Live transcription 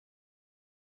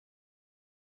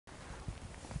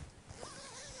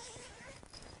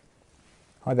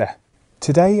Hi there.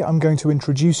 Today I'm going to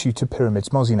introduce you to Pyramid's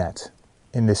Mosinet.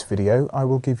 In this video I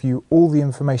will give you all the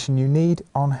information you need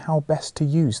on how best to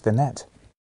use the net.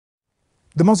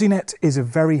 The Mosinet is a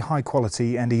very high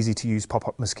quality and easy to use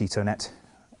pop-up mosquito net.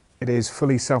 It is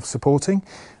fully self-supporting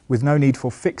with no need for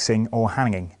fixing or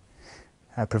hanging.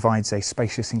 It provides a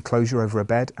spacious enclosure over a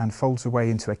bed and folds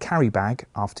away into a carry bag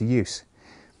after use.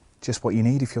 Just what you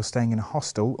need if you're staying in a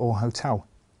hostel or hotel.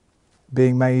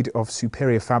 Being made of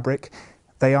superior fabric,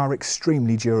 they are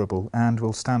extremely durable and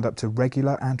will stand up to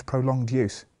regular and prolonged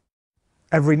use.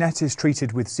 Every net is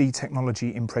treated with Z technology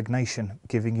impregnation,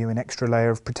 giving you an extra layer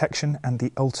of protection and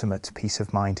the ultimate peace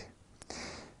of mind.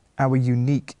 Our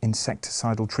unique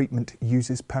insecticidal treatment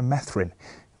uses permethrin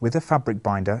with a fabric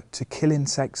binder to kill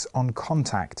insects on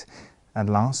contact and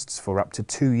lasts for up to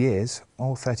 2 years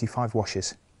or 35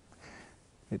 washes.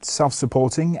 It's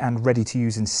self-supporting and ready to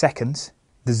use in seconds.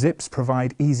 The zips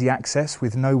provide easy access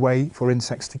with no way for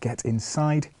insects to get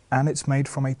inside, and it's made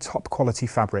from a top quality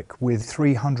fabric with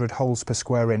 300 holes per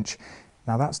square inch.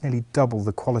 Now that's nearly double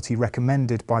the quality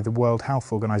recommended by the World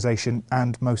Health Organization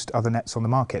and most other nets on the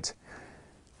market.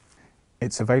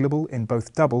 It's available in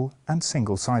both double and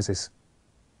single sizes.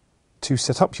 To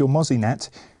set up your Mosinet,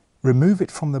 remove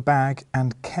it from the bag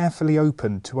and carefully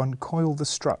open to uncoil the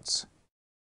struts.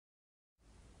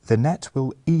 The net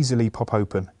will easily pop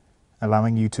open,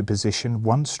 allowing you to position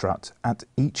one strut at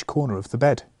each corner of the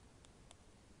bed.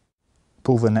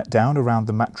 Pull the net down around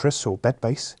the mattress or bed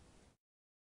base,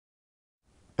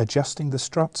 adjusting the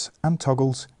struts and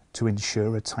toggles to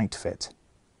ensure a tight fit.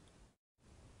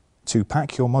 To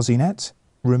pack your Mosinet,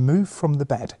 remove from the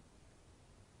bed.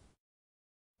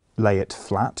 Lay it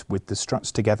flat with the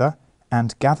struts together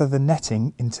and gather the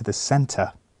netting into the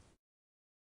centre.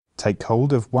 Take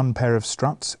hold of one pair of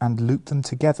struts and loop them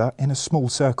together in a small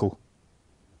circle.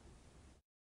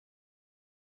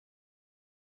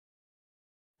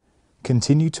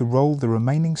 Continue to roll the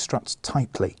remaining struts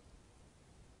tightly.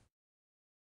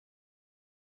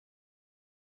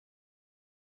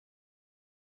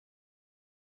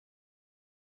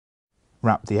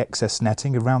 Wrap the excess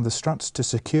netting around the struts to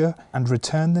secure and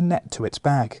return the net to its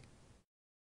bag.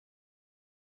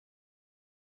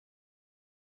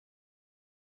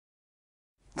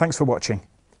 Thanks for watching.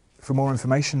 For more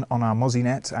information on our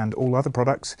Mosinet and all other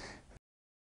products,